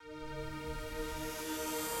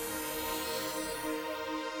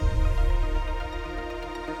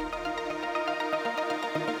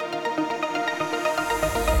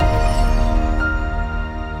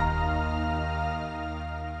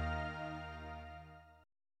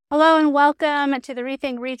Hello and welcome to the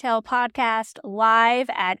Rethink Retail podcast live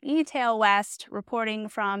at eTail West, reporting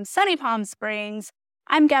from sunny Palm Springs.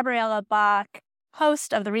 I'm Gabriella Bach,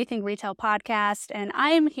 host of the Rethink Retail podcast, and I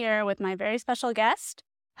am here with my very special guest,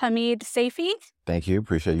 Hamid Saifi. Thank you.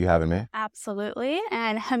 Appreciate you having me. Absolutely.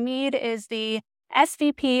 And Hamid is the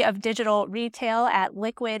SVP of Digital Retail at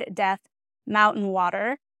Liquid Death Mountain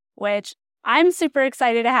Water, which I'm super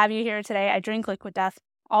excited to have you here today. I drink Liquid Death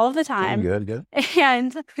all of the time. Good.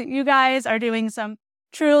 And you guys are doing some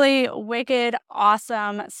truly wicked,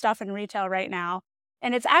 awesome stuff in retail right now.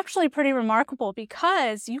 And it's actually pretty remarkable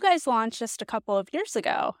because you guys launched just a couple of years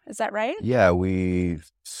ago. Is that right? Yeah, we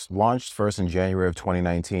launched first in January of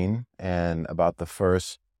 2019, and about the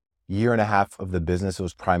first year and a half of the business, it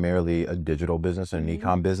was primarily a digital business and an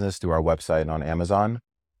e-com business through our website and on Amazon.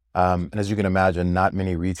 And as you can imagine, not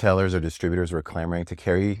many retailers or distributors were clamoring to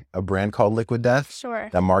carry a brand called Liquid Death Sure.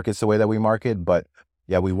 that markets the way that we market. But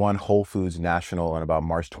yeah, we won Whole Foods National in about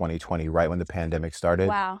March 2020, right when the pandemic started.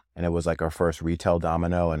 Wow. And it was like our first retail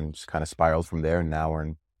domino and just kind of spiraled from there. And now we're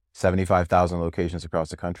in 75,000 locations across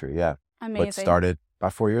the country. Yeah. Amazing. But started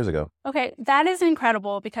about 4 years ago. Okay, that is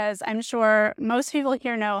incredible because I'm sure most people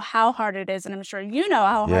here know how hard it is, and I'm sure you know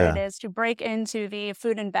how hard it is to break into the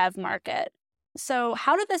food and bev market. So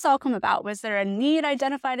how did this all come about? Was there a need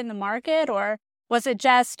identified in the market, or was it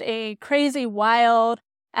just a crazy, wild,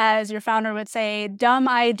 as your founder would say, dumb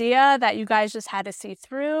idea that you guys just had to see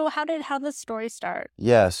through? How did the story start?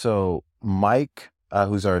 Yeah, so Mike,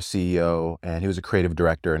 who's our CEO, and he was a creative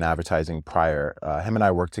director in advertising prior. Him and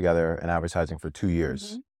I worked together in advertising for 2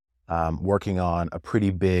 years, working on a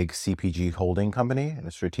pretty big CPG holding company and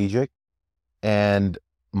a strategic. And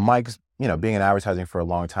Mike's, being in advertising for a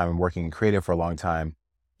long time and working in creative for a long time,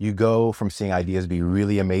 you go from seeing ideas be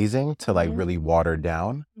really amazing to like really watered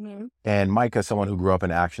down. And Mike is someone who grew up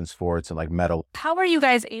in action sports and like metal. How were you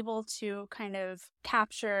guys able to kind of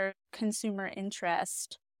capture consumer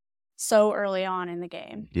interest so early on in the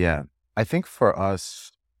game? Yeah, I think for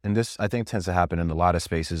us, and this I think tends to happen in a lot of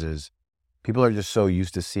spaces, is people are just so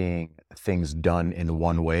used to seeing things done in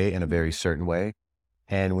one way, in a very certain way.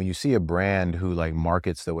 And when you see a brand who like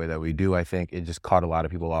markets the way that we do, I think it just caught a lot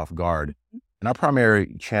of people off guard. And our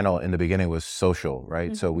primary channel in the beginning was social,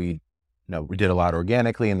 right? So we did a lot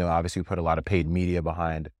organically, and then obviously we put a lot of paid media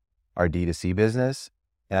behind our D2C business.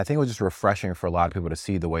 And I think it was just refreshing for a lot of people to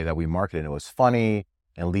see the way that we marketed. It was funny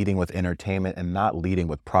and leading with entertainment and not leading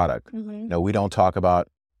with product. We don't talk about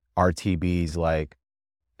RTBs like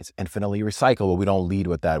it's infinitely recyclable. We don't lead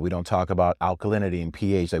with that. We don't talk about alkalinity and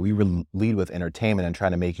pH. Like we lead with entertainment and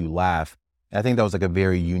trying to make you laugh. And I think that was like a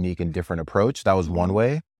very unique and different approach. That was one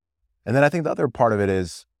way. And then I think the other part of it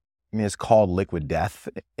is, it's called Liquid Death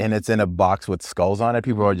and it's in a box with skulls on it.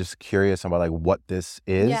 People are just curious about like what this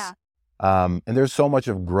is. Yeah. And there's so much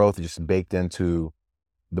of growth just baked into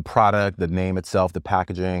the product, the name itself, the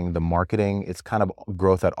packaging, the marketing. It's kind of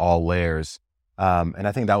growth at all layers. And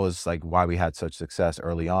I think that was like why we had such success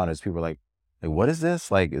early on, is people were like, what is this?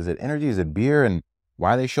 Like, is it energy? Is it beer? And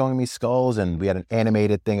why are they showing me skulls? And we had an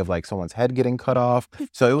animated thing of like someone's head getting cut off.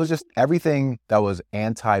 So it was just everything that was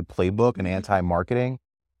anti-playbook and anti-marketing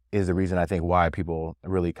is the reason I think why people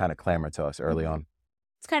really kind of clamored to us early on.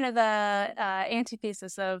 It's kind of the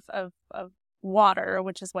antithesis of water,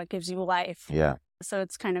 which is what gives you life. Yeah. So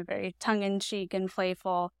it's kind of very tongue-in-cheek and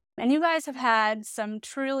playful. And you guys have had some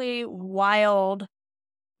truly wild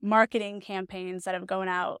marketing campaigns that have gone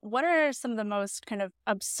out. What are some of the most kind of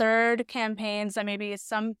absurd campaigns that maybe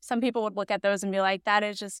some people would look at those and be like, that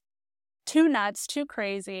is just too nuts, too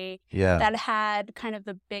crazy, that had kind of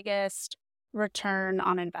the biggest return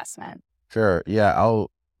on investment? Sure. Yeah,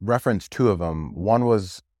 I'll reference two of them. One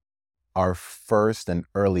was our first and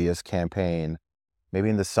earliest campaign, maybe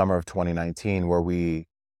in the summer of 2019, where we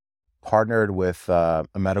partnered with a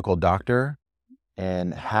medical doctor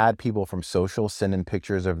and had people from social send in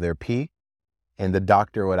pictures of their pee, and the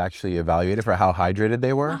doctor would actually evaluate it for how hydrated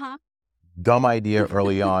they were. Dumb idea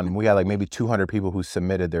early on. We had like maybe 200 people who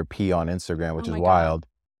submitted their pee on Instagram, which is wild.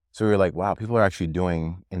 So we were like, wow, people are actually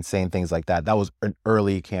doing insane things like that. That was an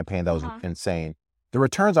early campaign that was insane. The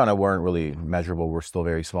returns on it weren't really measurable. We're still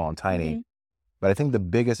very small and tiny. But I think the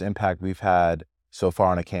biggest impact we've had so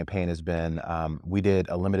far on a campaign has been, we did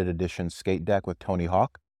a limited edition skate deck with Tony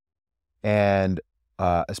Hawk. And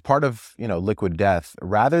as part of, Liquid Death,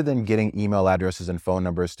 rather than getting email addresses and phone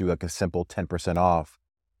numbers through like a simple 10% off,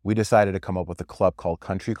 we decided to come up with a club called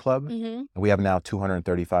Country Club. And we have now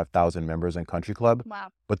 235,000 members in Country Club. Wow.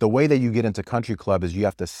 But the way that you get into Country Club is you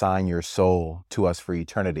have to sign your soul to us for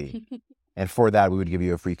eternity. And for that, we would give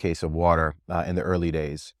you a free case of water in the early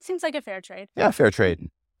days. Seems like a fair trade. Yeah, fair trade.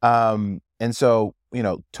 And so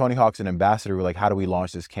Tony Hawk's an ambassador. We're like, how do we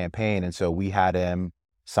launch this campaign? And so we had him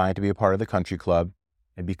signed to be a part of the country club.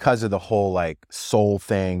 And because of the whole like soul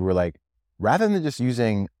thing, we're like, rather than just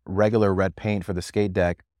using regular red paint for the skate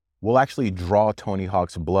deck, we'll actually draw Tony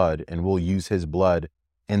Hawk's blood and we'll use his blood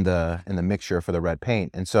in the mixture for the red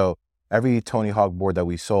paint. And so every Tony Hawk board that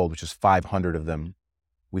we sold, which is 500 of them,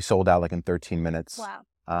 we sold out like in 13 minutes. Wow.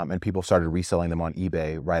 And people started reselling them on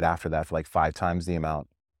eBay right after that for like 5 times the amount.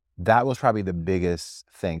 That was probably the biggest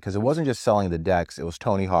thing, because it wasn't just selling the decks, it was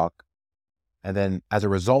Tony Hawk. And then as a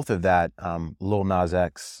result of that, Lil Nas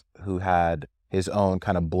X, who had his own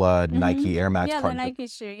kind of blood Nike Air Max the partner. Nike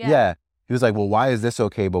shoe, Yeah. He was like, well, why is this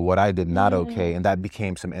okay, but what I did not okay? And that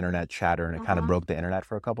became some internet chatter, and it kind of broke the internet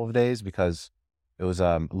for a couple of days because it was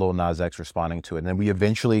Lil Nas X responding to it. And then we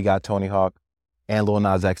eventually got Tony Hawk and Lil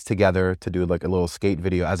Nas X together to do like a little skate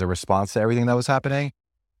video as a response to everything that was happening.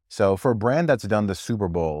 So for a brand that's done the Super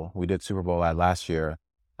Bowl, we did Super Bowl ad last year,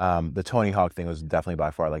 the Tony Hawk thing was definitely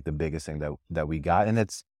by far like the biggest thing that we got. And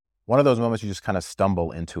it's one of those moments you just kind of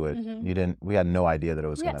stumble into it. We had no idea that it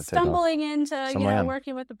was going to take off. Stumbling into,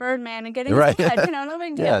 working with the Birdman and getting right. his head, no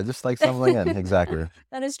big deal. Yeah, just like stumbling in, exactly.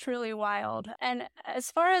 That is truly wild. And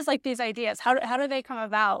as far as like these ideas, how do they come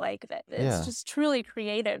about? Like it's just truly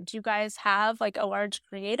creative. Do you guys have like a large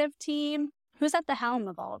creative team? Who's at the helm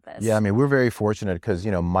of all of this? Yeah, I mean, we're very fortunate because,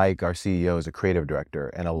 Mike, our CEO, is a creative director,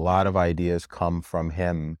 and a lot of ideas come from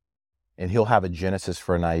him, and he'll have a genesis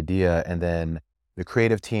for an idea, and then the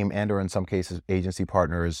creative team and, or in some cases, agency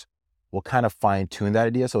partners will kind of fine tune that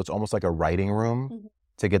idea. So it's almost like a writing room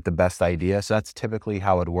to get the best idea. So that's typically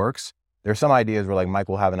how it works. There's some ideas where like Mike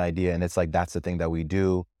will have an idea and it's like, that's the thing that we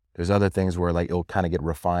do. There's other things where like it'll kind of get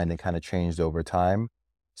refined and kind of changed over time.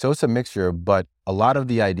 So it's a mixture, but a lot of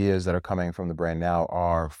the ideas that are coming from the brand now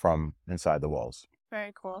are from inside the walls.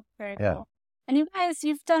 Very cool. Very cool. And you guys,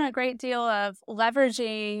 you've done a great deal of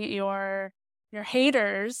leveraging your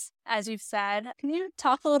haters, as you've said. Can you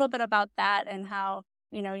talk a little bit about that and how,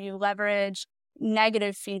 you leverage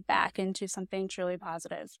negative feedback into something truly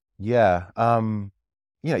positive? Yeah.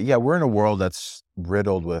 We're in a world that's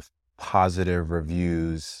riddled with positive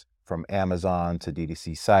reviews from Amazon to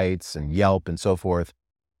DTC sites and Yelp and so forth.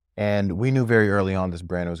 And we knew very early on this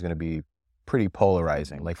brand was going to be pretty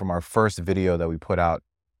polarizing. Like from our first video that we put out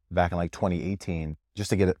back in like 2018, just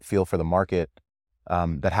to get a feel for the market,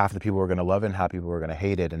 that half the people were going to love it and half the people were going to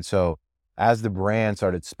hate it. And so as the brand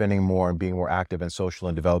started spending more and being more active in social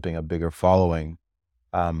and developing a bigger following,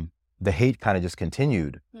 the hate kind of just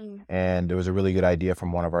continued. And there was a really good idea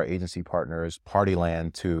from one of our agency partners,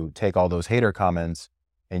 Partyland, to take all those hater comments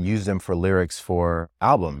and use them for lyrics for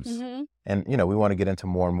albums. And, we want to get into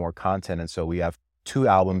more and more content. And so we have 2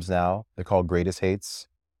 albums now. They're called Greatest Hates.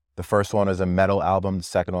 The first one is a metal album. The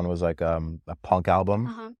second one was like a punk album.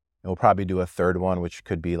 And we'll probably do a third one, which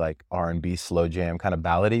could be like R&B, slow jam, kind of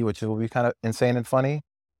ballady, which will be kind of insane and funny.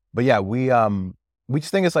 But yeah, we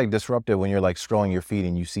just think it's like disruptive when you're like scrolling your feed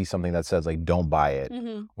and you see something that says like, don't buy it.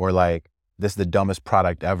 Or like, this is the dumbest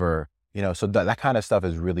product ever. So that kind of stuff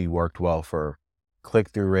has really worked well for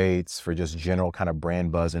click-through rates, for just general kind of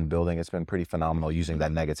brand buzz and building. It's been pretty phenomenal using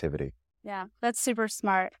that negativity. Yeah, that's super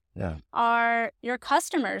smart. Yeah. Are your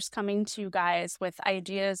customers coming to you guys with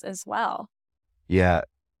ideas as well? Yeah.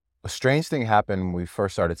 A strange thing happened when we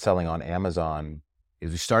first started selling on Amazon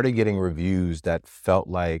is we started getting reviews that felt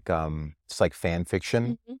like it's like fan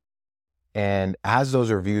fiction. And as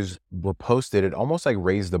those reviews were posted, it almost like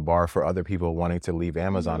raised the bar for other people wanting to leave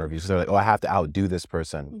Amazon reviews. So they're like, oh, I have to outdo this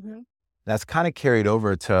person. That's kind of carried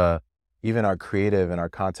over to even our creative and our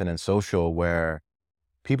content and social, where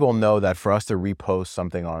people know that for us to repost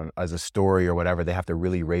something on as a story or whatever, they have to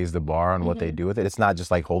really raise the bar on what they do with it. It's not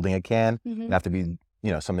just like holding a can. It have to be,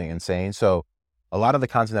 something insane. So a lot of the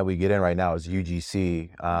content that we get in right now is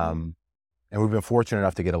UGC. And we've been fortunate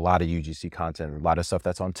enough to get a lot of UGC content. A lot of stuff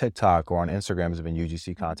that's on TikTok or on Instagram has been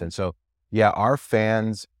UGC content. So yeah, our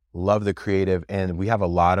fans love the creative, and we have a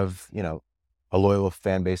lot of, a loyal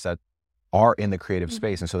fan base that are in the creative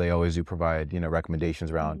space. And so they always do provide,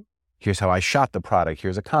 recommendations around, here's how I shot the product.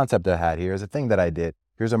 Here's a concept I had. Here's a thing that I did.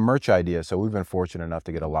 Here's a merch idea. So we've been fortunate enough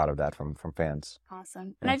to get a lot of that from fans.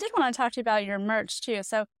 Awesome. And I did want to talk to you about your merch too.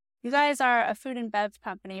 So you guys are a food and bev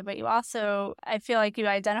company, but you also, I feel like you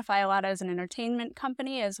identify a lot as an entertainment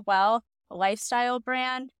company as well, a lifestyle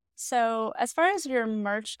brand. So as far as your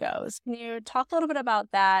merch goes, can you talk a little bit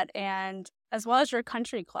about that, and as well as your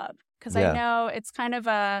country club? Because I know it's kind of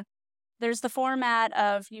there's the format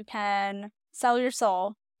of you can sell your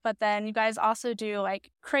soul, but then you guys also do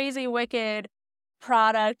like crazy, wicked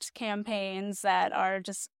product campaigns that are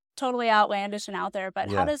just totally outlandish and out there.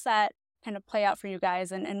 But how does that kind of play out for you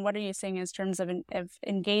guys? And what are you seeing in terms of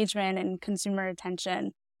engagement and consumer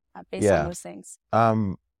attention based on those things?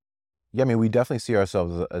 Yeah, I mean, we definitely see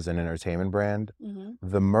ourselves as an entertainment brand. Mm-hmm.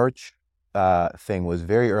 The merch thing was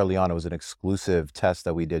very early on. It was an exclusive test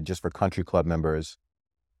that we did just for Country Club members.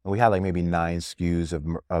 And we had like maybe 9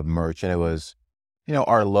 SKUs of merch, and it was,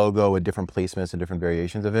 our logo with different placements and different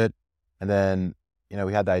variations of it. And then,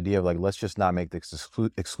 we had the idea of like, let's just not make this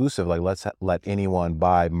exclusive. Like, let's let anyone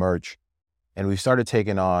buy merch. And we started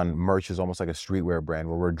taking on merch as almost like a streetwear brand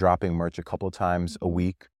where we're dropping merch a couple of times a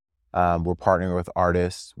week. We're partnering with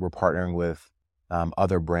artists. We're partnering with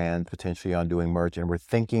other brands potentially on doing merch. And we're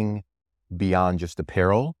thinking beyond just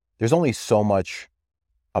apparel. There's only so much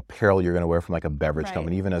apparel you're going to wear from like a beverage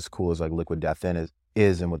company, even as cool as like Liquid Death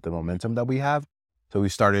is and with the momentum that we have. So we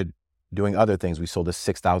started doing other things. We sold a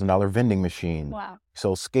 $6,000 vending machine. Wow. We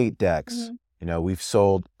sold skate decks. We've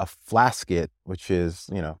sold a flasket, which is,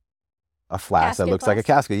 a flask that looks like a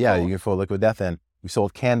casket. Yeah, you can fill Liquid Death in. We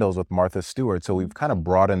sold candles with Martha Stewart. So we've kind of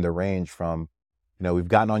broadened the range from, we've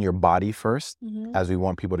gotten on your body first as we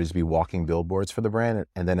want people to just be walking billboards for the brand.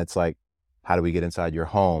 And then it's like, how do we get inside your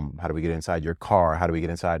home? How do we get inside your car? How do we get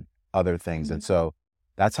inside other things? And so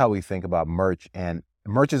that's how we think about merch. And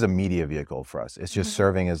merch is a media vehicle for us. It's just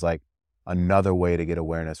serving as like another way to get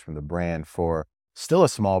awareness from the brand for still a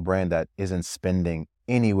small brand that isn't spending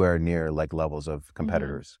anywhere near like levels of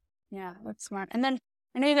competitors. Yeah, that's smart. And then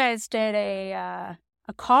I know you guys did a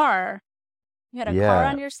car. You had a car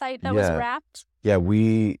on your site that was wrapped. Yeah,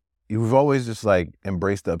 we've always just like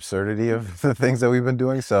embraced the absurdity of the things that we've been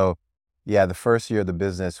doing. So yeah, the first year of the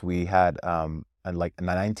business, we had like a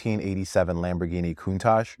 1987 Lamborghini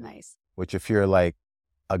Countach. Nice. Which if you're like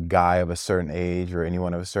a guy of a certain age or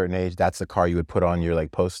anyone of a certain age, that's the car you would put on your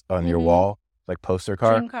like post on your wall, like poster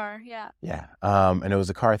car. Dream car, yeah. Yeah. And it was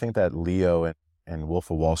a car I think that Leo and Wolf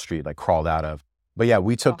of Wall Street like crawled out of. But yeah,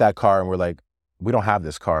 we took that car and we're like, we don't have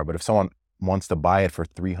this car, but if someone wants to buy it for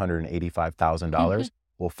 $385,000,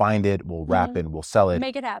 we'll find it, we'll wrap it, we'll sell it.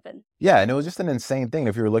 Make it happen. Yeah, and it was just an insane thing.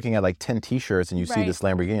 If you were looking at like 10 t-shirts and you see this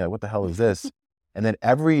Lamborghini, like, what the hell is this? And then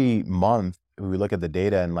every month we look at the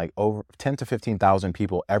data and like over 10 to 15,000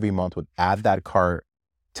 people every month would add that car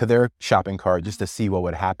to their shopping cart just to see what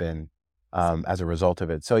would happen as a result of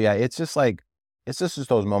it. So yeah, it's just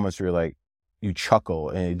those moments where you're like, you chuckle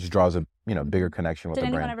and it just draws a bigger connection with the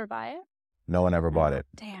brand. Did anyone ever buy it? No one ever bought it.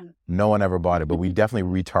 Damn. No one ever bought it, but we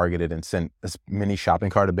definitely retargeted and sent as many shopping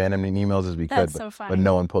cart abandonment emails as we could. That's so funny. But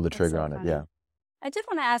no one pulled the trigger on it. Yeah. I did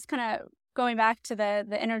want to ask, kind of going back to the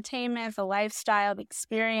entertainment, the lifestyle, the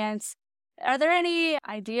experience. Are there any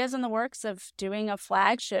ideas in the works of doing a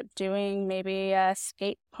flagship, doing maybe a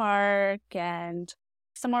skate park and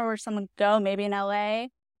somewhere where someone could go, maybe in LA?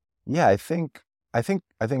 Yeah, I think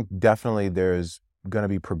definitely there's going to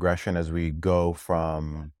be progression as we go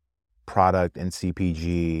from product and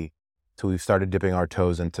CPG to we've started dipping our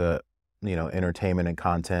toes into, entertainment and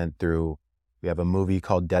content through, we have a movie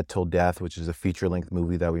called Dead Till Death, which is a feature-length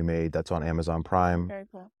movie that we made that's on Amazon Prime. Very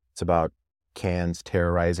cool. It's about cans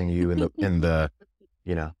terrorizing you in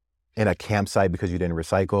a campsite because you didn't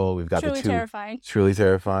recycle. We've got terrifying. It's truly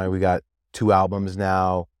terrifying. We got 2 albums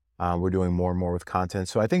now. We're doing more and more with content.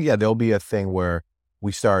 So I think, there'll be a thing where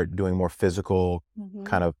we start doing more physical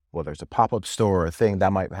kind of, whether it's a pop-up store or a thing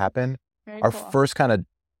that might happen. Very our cool. first kind of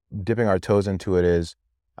dipping our toes into it is,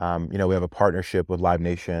 we have a partnership with Live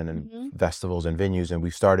Nation and festivals and venues. And we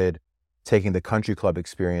started taking the Country Club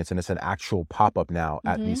experience, and it's an actual pop-up now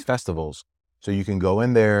at these festivals. So you can go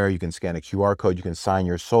in there, you can scan a QR code, you can sign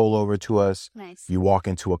your soul over to us. Nice. You walk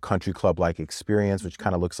into a Country Club-like experience, which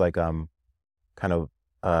kind of looks like an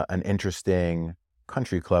interesting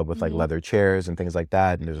country club with like leather chairs and things like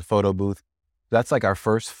that. And there's a photo booth. That's like our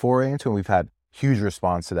first foray into it. And we've had huge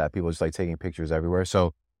response to that. People just like taking pictures everywhere.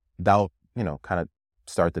 So that'll, kind of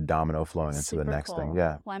start the domino flowing into the next thing.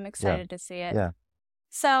 Yeah. Well, I'm excited to see it. Yeah.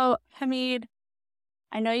 So Hamid,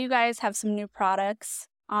 I know you guys have some new products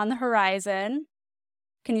on the horizon.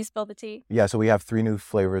 Can you spill the tea? Yeah, so we have 3 new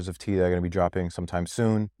flavors of tea that are going to be dropping sometime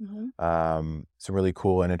soon. Some really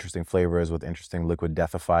cool and interesting flavors with interesting liquid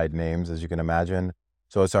deathified names, as you can imagine.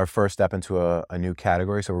 So it's our first step into a new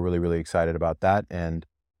category. So we're really, really excited about that. And,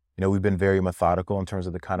 we've been very methodical in terms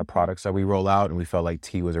of the kind of products that we roll out. And we felt like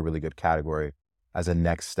tea was a really good category as a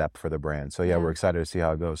next step for the brand. So yeah, we're excited to see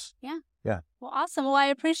how it goes. Yeah. Yeah. Well, awesome. Well, I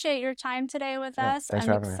appreciate your time today with us. Thanks I'm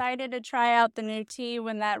for having excited to try out the new tea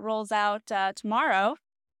when that rolls out tomorrow.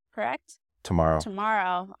 Correct?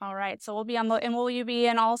 Tomorrow. All right. So we'll be and will you be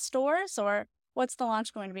in all stores, or what's the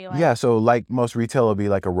launch going to be like? Yeah. So like most retail, it'll be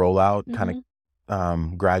like a rollout kind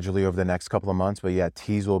gradually over the next couple of months. But yeah,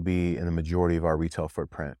 teas will be in the majority of our retail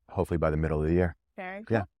footprint, hopefully by the middle of the year. Very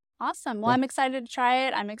cool. Yeah. Awesome. Well, I'm excited to try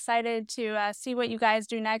it. I'm excited to see what you guys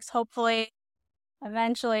do next. Hopefully,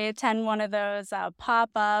 eventually attend one of those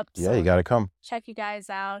pop-ups. Yeah, you got to come. Check you guys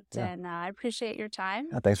out. Yeah. And I appreciate your time.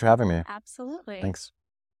 Yeah, thanks for having me. Absolutely. Thanks.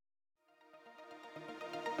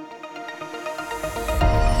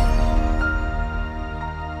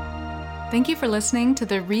 Thank you for listening to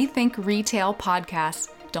the Rethink Retail podcast.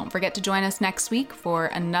 Don't forget to join us next week for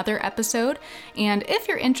another episode. And if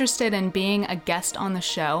you're interested in being a guest on the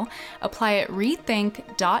show, apply at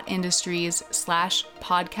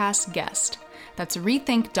rethink.industries/podcast guest. That's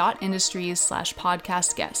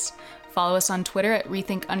rethink.industries/podcast guest. Follow us on Twitter at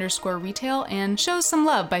rethink_retail and show us some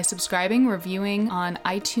love by subscribing, reviewing on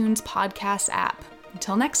iTunes podcast app.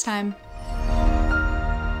 Until next time.